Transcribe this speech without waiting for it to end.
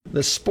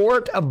The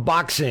sport of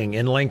boxing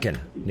in Lincoln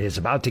is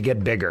about to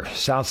get bigger.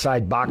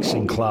 Southside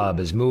Boxing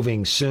Club is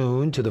moving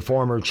soon to the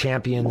former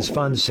Champions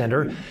Fund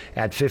Center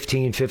at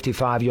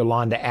 1555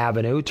 Yolanda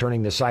Avenue,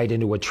 turning the site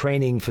into a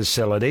training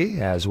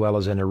facility as well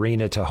as an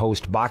arena to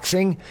host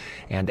boxing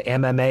and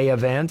MMA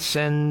events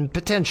and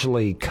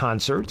potentially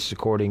concerts,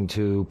 according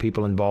to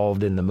people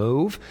involved in the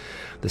move.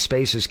 The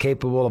space is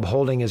capable of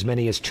holding as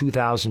many as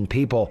 2,000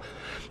 people.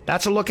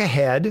 That's a look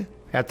ahead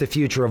at the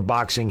future of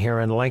boxing here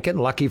in Lincoln.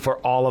 Lucky for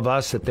all of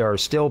us that there are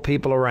still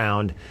people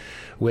around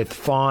with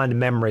fond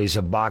memories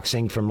of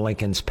boxing from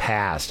Lincoln's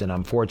past, and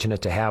I'm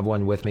fortunate to have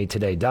one with me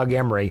today. Doug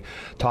Emery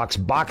talks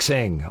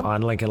boxing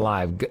on Lincoln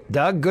Live.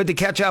 Doug, good to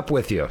catch up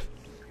with you.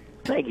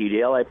 Thank you,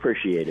 Dale. I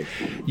appreciate it.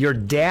 Your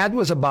dad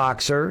was a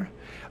boxer.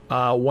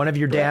 One of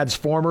your dad's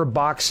former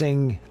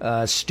boxing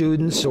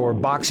students or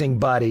boxing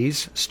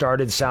buddies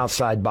started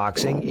Southside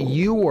Boxing.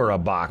 You were a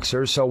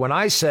boxer, so when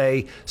I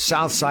say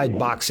Southside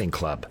Boxing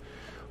Club,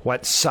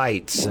 what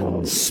sights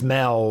and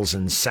smells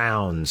and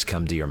sounds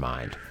come to your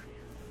mind?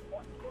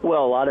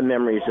 Well, a lot of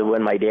memories of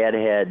when my dad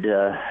had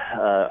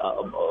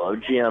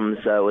gyms.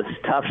 It was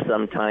tough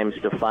sometimes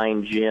to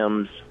find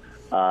gyms.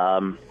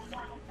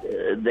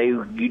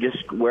 You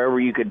just wherever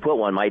you could put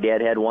one. My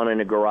dad had one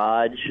in a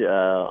garage.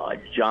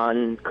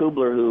 John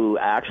Kubler, who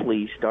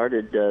actually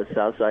started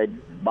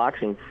Southside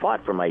Boxing,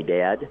 fought for my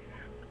dad,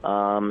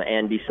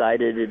 and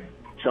decided at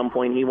some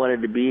point he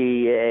wanted to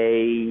be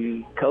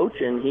a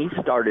coach, and he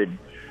started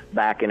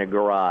back in a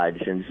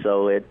garage. And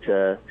so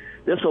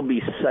this will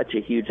be such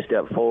a huge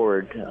step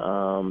forward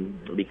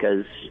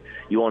because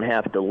you won't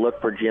have to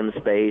look for gym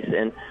space.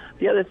 And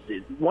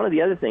one of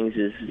the other things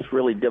is it's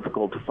really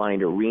difficult to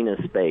find arena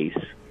space,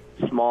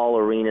 small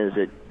arenas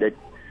that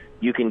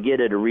you can get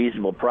at a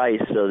reasonable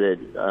price so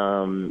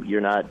that you're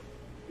not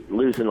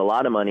losing a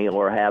lot of money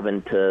or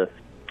having to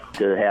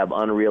have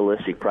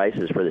unrealistic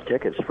prices for the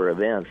tickets for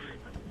events.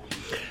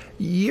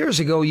 Years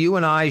ago, you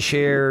and I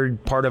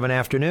shared part of an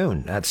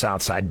afternoon at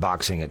Southside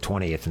Boxing at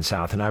 20th and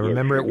South, and I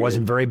remember it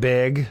wasn't very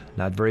big,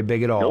 not very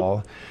big at all.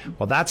 Nope.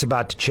 Well, that's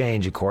about to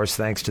change, of course,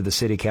 thanks to the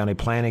City County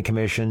Planning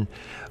Commission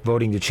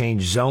voting to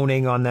change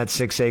zoning on that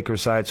 6-acre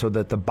site so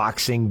that the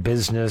boxing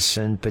business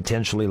and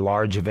potentially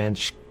large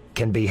events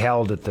can be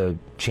held at the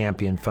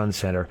Champion Fund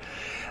Center.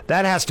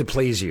 That has to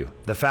please you,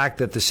 the fact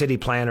that the city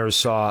planners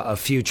saw a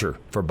future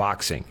for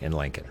boxing in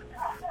Lincoln.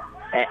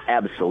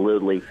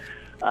 Absolutely.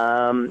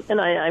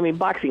 And I mean,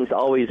 boxing's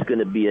always going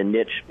to be a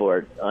niche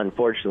sport,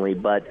 unfortunately.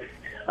 But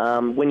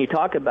when you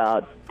talk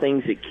about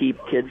things that keep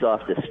kids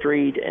off the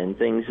street and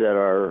things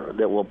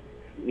that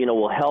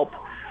will help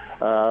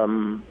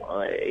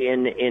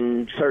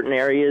in certain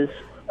areas,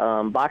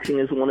 boxing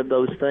is one of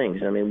those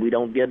things. I mean, we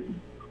don't get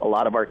a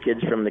lot of our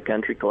kids from the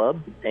country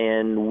club,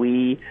 and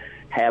we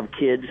have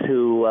kids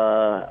who,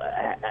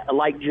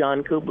 like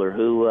John Kubler,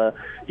 who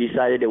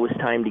decided it was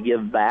time to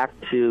give back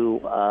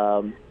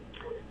to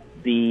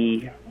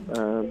the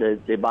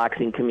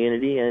boxing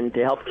community and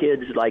to help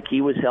kids like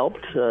he was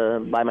helped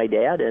by my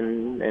dad,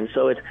 and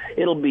so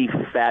it'll be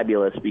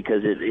fabulous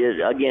because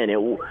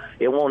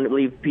it won't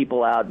leave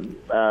people out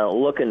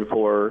looking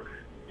for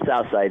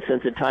Southside.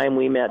 Since the time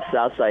we met,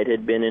 Southside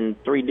had been in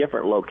 3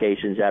 different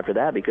locations after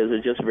that because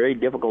it's just very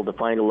difficult to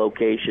find a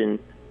location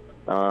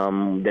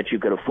that you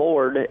could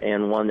afford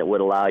and one that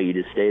would allow you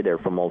to stay there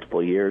for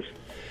multiple years.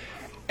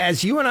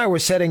 As you and I were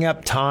setting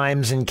up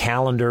times and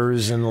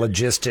calendars and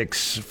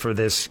logistics for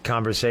this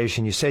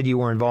conversation, you said you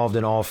were involved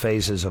in all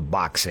phases of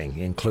boxing,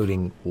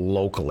 including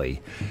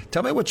locally.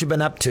 Tell me what you've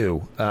been up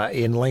to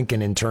in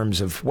Lincoln in terms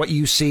of what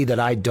you see that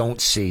I don't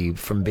see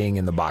from being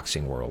in the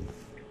boxing world.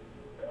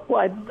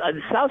 Well,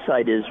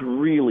 Southside is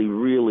really,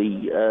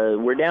 really,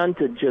 we're down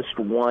to just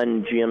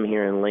one gym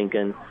here in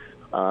Lincoln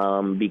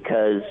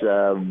because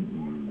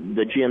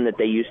the gym that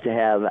they used to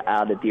have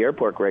out at the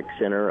Airport Rec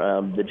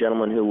Center, the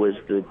gentleman who was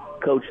the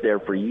coach there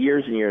for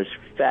years and years,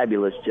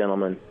 fabulous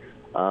gentleman,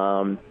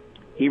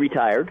 he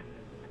retired.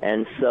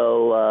 And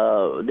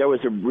so there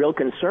was a real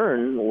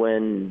concern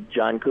when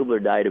John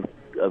Kubler died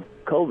of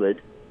COVID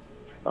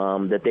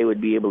that they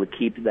would be able to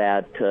keep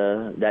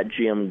that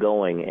gym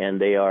going. And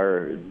they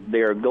are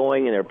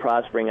going and they're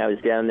prospering. I was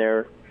down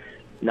there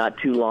not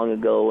too long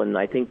ago, and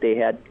I think they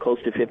had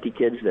close to 50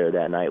 kids there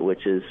that night,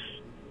 which is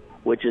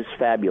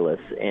fabulous.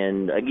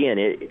 And again,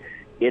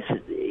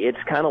 it's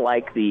kind of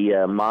like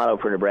the motto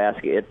for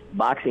Nebraska.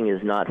 Boxing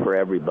is not for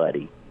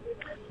everybody,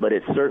 but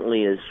it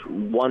certainly is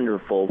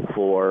wonderful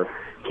for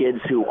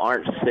kids who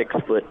aren't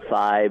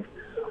 6'5"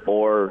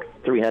 or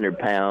 300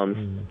 pounds.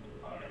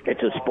 Mm-hmm.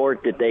 It's a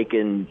sport that they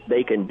can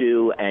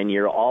do, and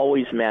you're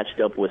always matched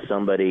up with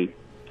somebody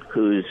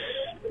who's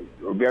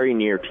very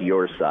near to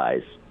your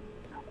size.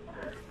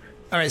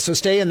 All right, so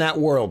stay in that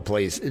world,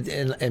 please,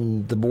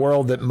 in the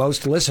world that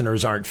most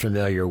listeners aren't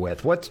familiar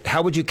with.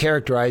 How would you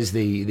characterize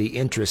the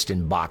interest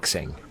in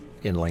boxing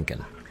in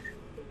Lincoln?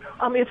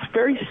 It's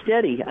very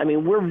steady. I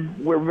mean,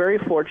 we're very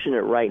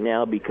fortunate right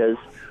now because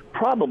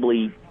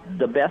probably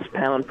the best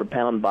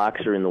pound-for-pound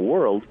boxer in the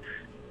world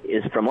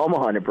is from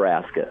Omaha,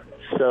 Nebraska.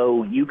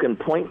 so you can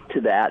point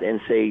to that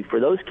and say, for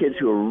those kids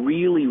who are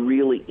really,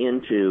 really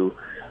into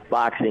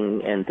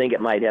boxing and think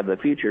it might have a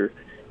future,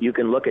 you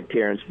can look at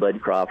Terrence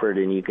Bud Crawford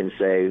and you can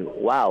say,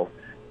 wow,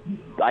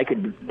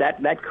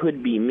 that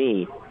could be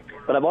me.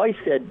 But I've always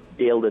said,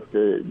 Dale, that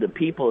the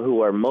people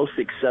who are most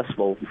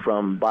successful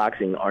from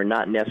boxing are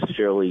not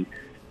necessarily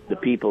the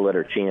people that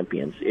are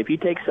champions. If you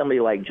take somebody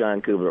like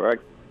John Kubler, or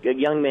a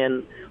young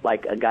man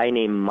like a guy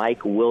named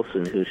Mike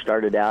Wilson, who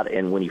started out,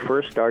 and when he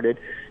first started,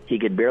 he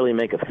could barely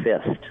make a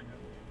fist.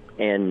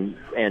 And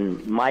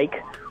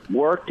Mike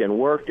worked and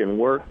worked and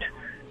worked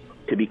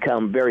to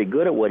become very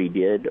good at what he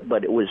did,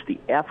 but it was the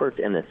effort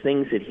and the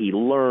things that he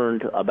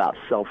learned about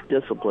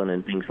self-discipline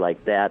and things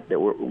like that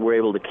were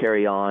able to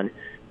carry on.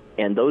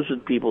 And those are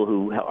the people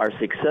who are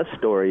success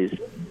stories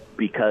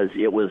because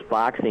it was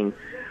boxing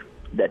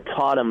that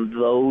taught them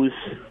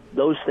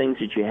those things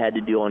that you had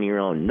to do on your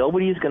own.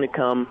 Nobody's going to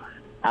come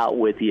out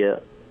with you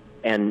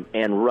and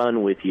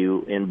run with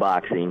you in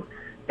boxing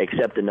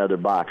except another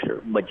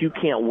boxer. But you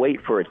can't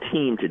wait for a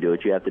team to do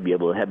it. You have to be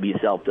able to be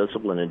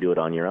self-disciplined and do it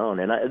on your own.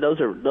 And those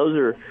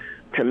are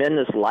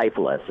tremendous life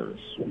lessons.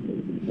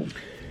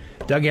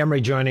 Doug Emery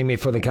joining me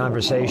for the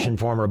conversation,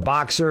 former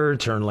boxer,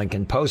 turned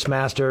Lincoln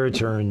postmaster,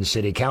 turned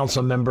city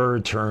council member,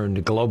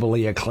 turned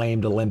globally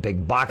acclaimed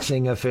Olympic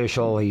boxing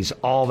official. He's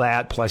all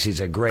that, plus he's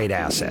a great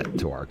asset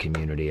to our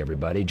community,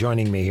 everybody.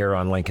 Joining me here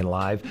on Lincoln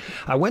Live.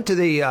 I went to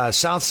the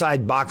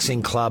Southside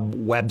Boxing Club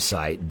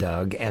website,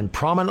 Doug, and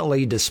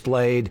prominently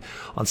displayed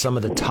on some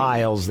of the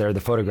tiles there,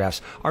 the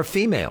photographs, are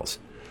females.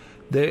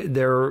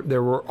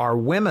 There are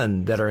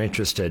women that are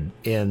interested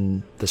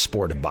in the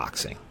sport of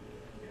boxing.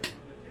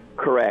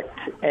 Correct.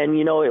 And,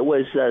 it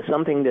was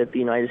something that the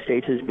United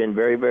States has been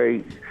very,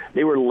 very,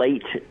 they were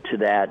late to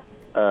that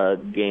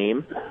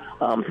game.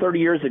 30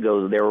 years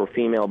ago, there were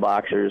female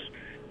boxers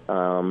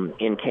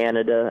in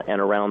Canada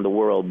and around the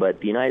world, but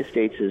the United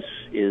States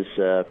is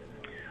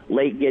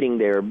late getting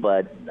there.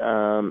 But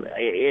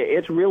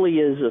it really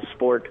is a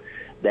sport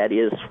that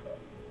is,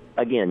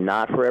 again,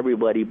 not for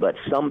everybody, but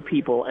some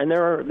people, and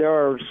there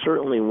are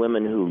certainly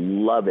women who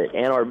love it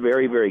and are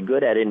very, very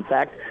good at it. In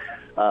fact,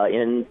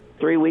 in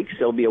 3 weeks,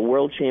 there'll be a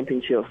world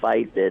championship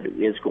fight that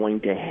is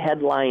going to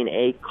headline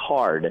a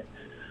card,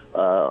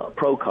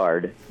 pro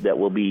card, that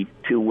will be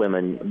two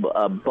women,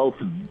 both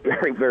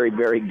very, very,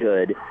 very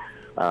good.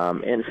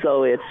 And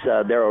so it's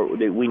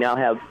we now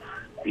have,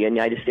 the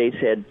United States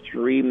had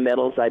 3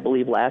 medals, I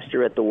believe, last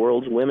year at the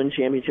World's Women's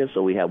Championships.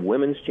 So we have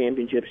women's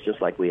championships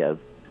just like we have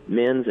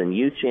men's and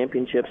youth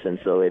championships, and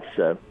so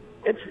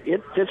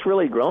it's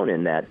really grown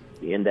in that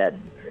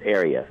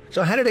area.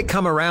 So how did it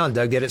come around,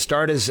 Doug? Did it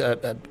start as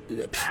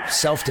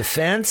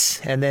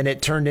self-defense, and then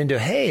it turned into,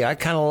 hey, I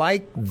kind of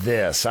like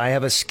this. I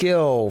have a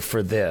skill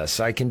for this.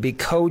 I can be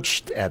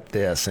coached at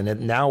this.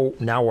 And now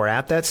we're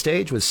at that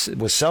stage.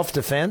 Was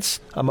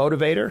self-defense a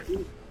motivator?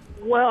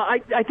 Well,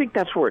 I think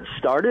that's where it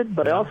started,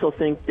 but I also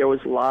think there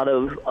was a lot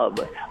of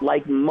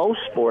like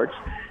most sports,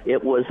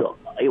 it was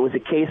a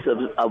case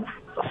of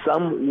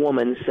some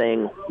woman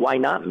saying, why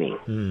not me?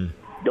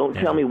 Don't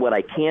tell me what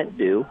I can't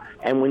do.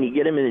 And when you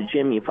get them in the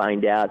gym, you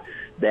find out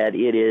that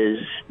it is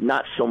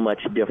not so much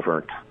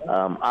different.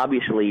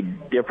 Obviously,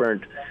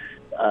 different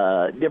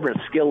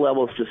skill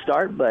levels to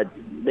start, but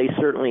they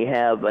certainly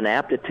have an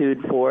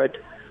aptitude for it.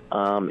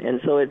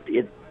 And so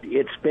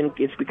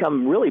it's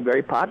become really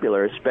very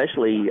popular,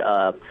 especially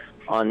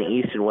on the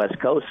East and West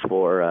Coast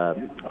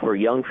for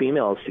young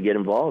females to get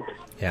involved.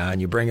 Yeah,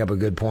 and you bring up a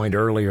good point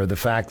earlier, the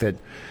fact that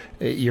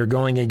you're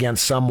going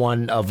against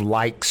someone of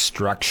like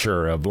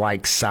structure, of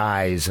like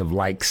size, of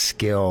like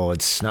skill.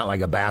 It's not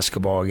like a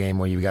basketball game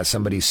where you've got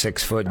somebody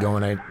 6 foot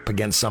going up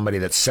against somebody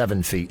that's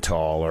 7 feet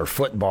tall, or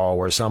football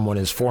where someone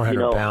is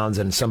 400 pounds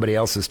and somebody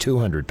else is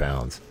 200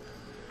 pounds.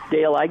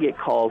 Dale, I get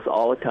calls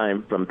all the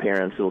time from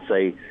parents who will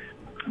say,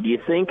 do you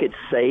think it's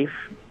safe?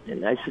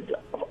 And I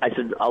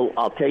said,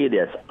 I'll tell you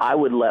this. I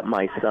would let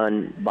my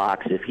son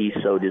box if he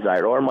so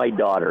desired, or my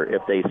daughter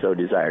if they so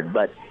desired.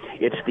 But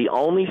it's the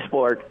only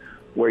sport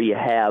where you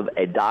have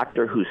a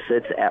doctor who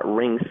sits at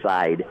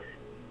ringside,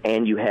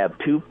 and you have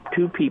two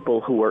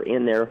people who are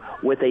in there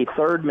with a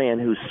third man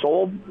whose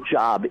sole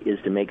job is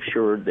to make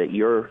sure that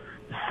you're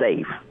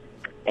safe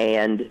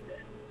and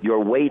your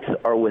weights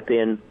are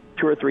within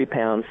 2 or 3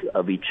 pounds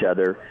of each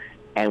other.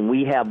 And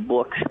we have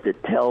books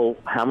that tell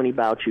how many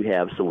bouts you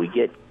have, so we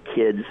get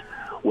kids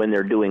when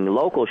they're doing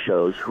local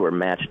shows who are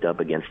matched up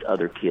against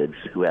other kids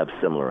who have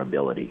similar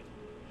ability.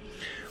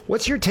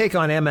 What's your take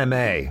on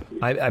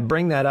MMA? I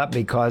bring that up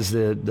because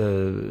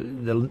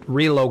the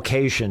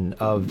relocation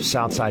of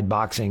Southside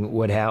Boxing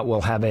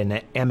will have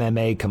an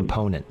MMA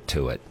component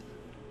to it.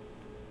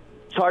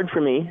 It's hard for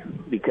me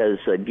because,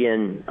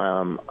 again,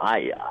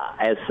 I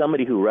as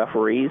somebody who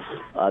referees,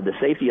 the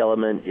safety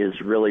element is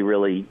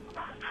really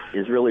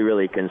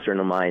a concern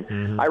of mine.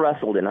 Mm-hmm. I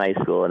wrestled in high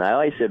school, and I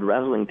always said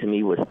wrestling to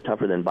me was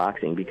tougher than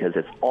boxing because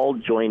it's all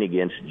joint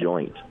against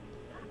joint.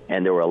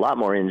 And there were a lot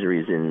more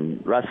injuries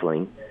in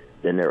wrestling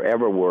than there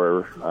ever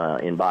were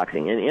in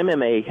boxing. And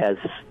MMA has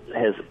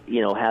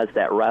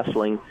that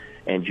wrestling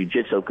and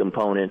jiu-jitsu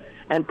component,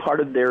 and part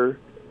of their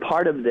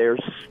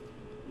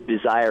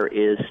desire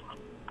is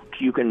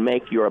you can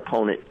make your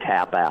opponent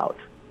tap out.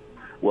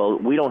 Well,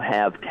 we don't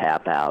have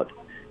tap out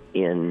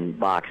in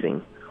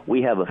boxing.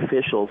 We have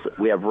officials,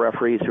 we have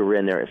referees who are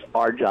in there. It's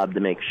our job to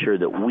make sure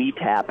that we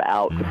tap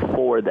out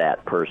for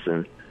that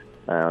person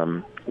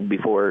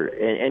before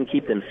and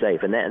keep them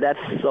safe, and that's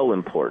so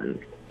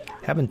important.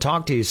 Haven't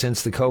talked to you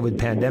since the COVID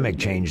pandemic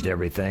changed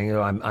everything.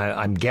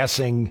 I'm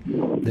guessing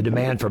the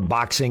demand for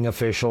boxing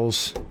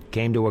officials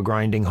came to a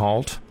grinding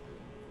halt.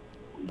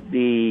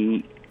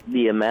 The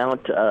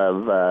amount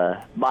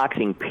of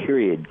boxing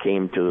period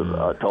came to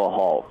a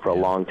halt for a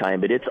long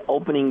time, but it's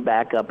opening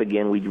back up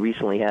again. We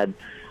recently had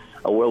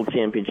a world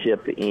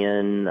championship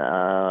in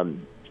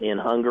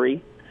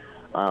Hungary,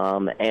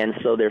 and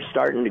so they're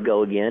starting to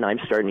go again. I'm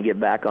starting to get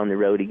back on the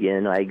road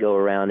again. I go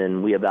around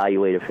and we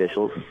evaluate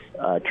officials,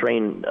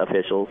 train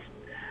officials,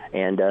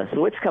 and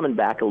so it's coming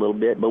back a little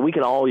bit, but we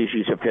can always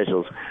use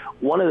officials.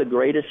 One of the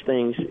greatest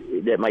things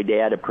that my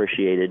dad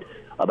appreciated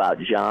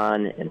about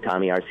John and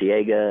Tommy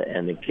Arciega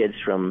and the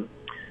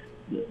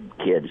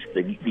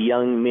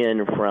young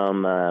men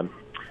from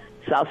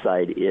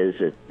Southside is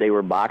that they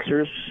were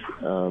boxers.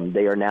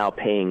 They are now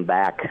paying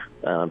back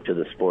to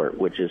the sport,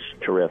 which is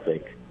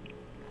terrific.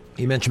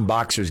 You mentioned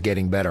boxers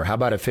getting better. How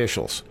about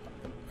officials?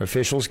 Are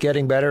officials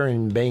getting better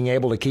and being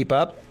able to keep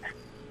up?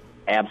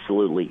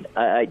 Absolutely.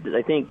 I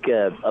think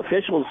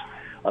officials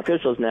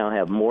now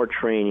have more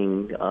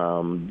training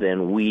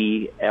than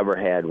we ever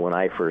had when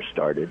I first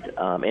started,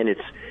 and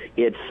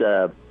it's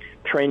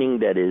training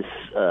that is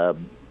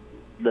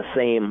the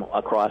same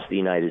across the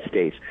United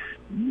States.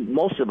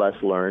 Most of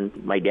us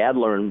learned. My dad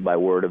learned by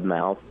word of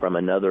mouth from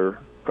another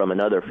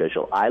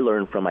official. I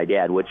learned from my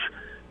dad, which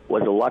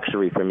was a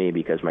luxury for me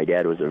because my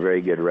dad was a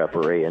very good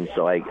referee, and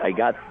so I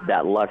got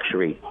that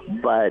luxury.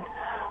 But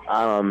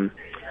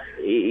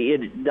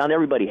not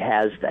everybody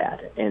has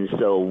that, and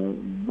so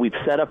we've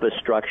set up a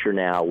structure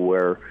now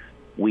where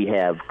we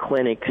have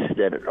clinics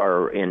that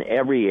are in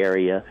every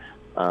area.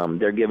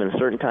 They're given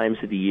certain times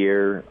of the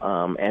year,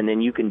 and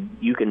then you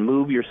can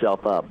move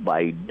yourself up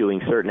by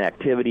doing certain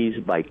activities,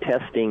 by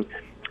testing.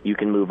 You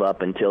can move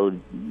up until,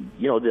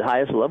 the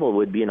highest level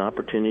would be an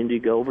opportunity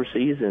to go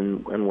overseas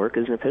and work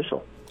as an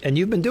official. And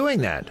you've been doing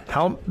that.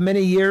 How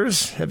many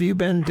years have you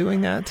been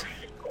doing that?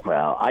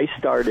 Well, I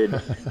started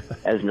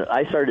as an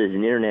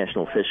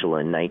international official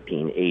in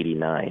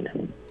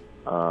 1989,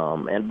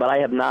 but I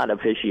have not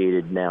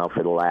officiated now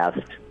for the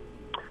last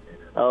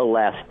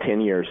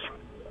 10 years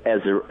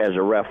as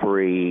a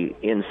referee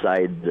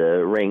inside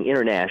the ring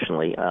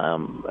internationally.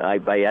 I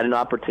had an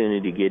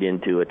opportunity to get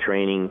into a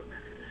training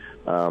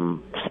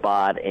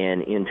spot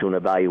and into an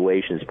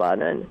evaluation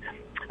spot, and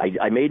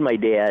I made my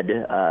dad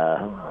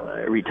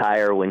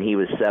retire when he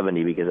was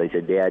 70 because I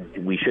said,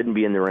 Dad, we shouldn't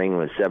be in the ring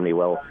when he's 70.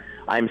 Well,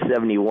 I'm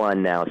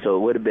 71 now, so it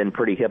would have been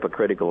pretty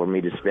hypocritical for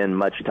me to spend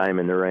much time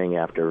in the ring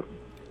after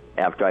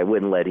I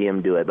wouldn't let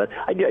him do it. But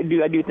I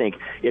do think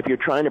if you're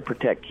trying to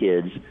protect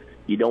kids,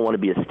 you don't want to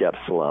be a step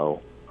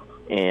slow.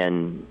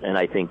 And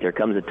I think there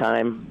comes a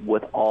time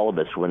with all of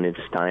us when it's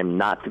time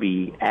not to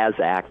be as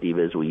active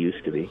as we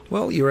used to be.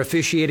 Well, you're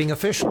officiating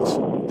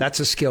officials. That's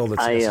a skill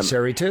that's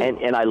necessary, too.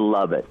 And I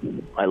love it.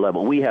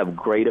 We have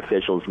great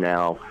officials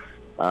now.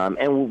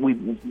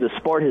 And the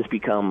sport has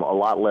become a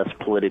lot less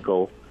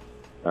political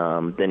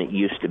than it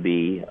used to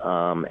be.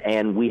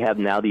 And we have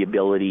now the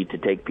ability to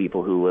take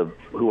people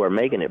who are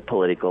making it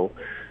political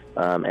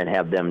and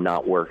have them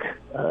not work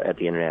at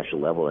the international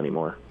level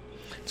anymore.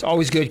 It's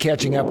always good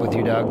catching up with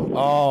you, Doug.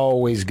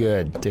 Always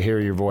good to hear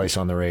your voice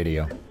on the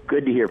radio.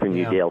 Good to hear from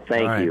you, Dale.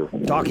 Thank you.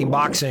 Talking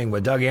boxing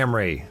with Doug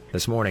Emery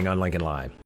this morning on Lincoln Live.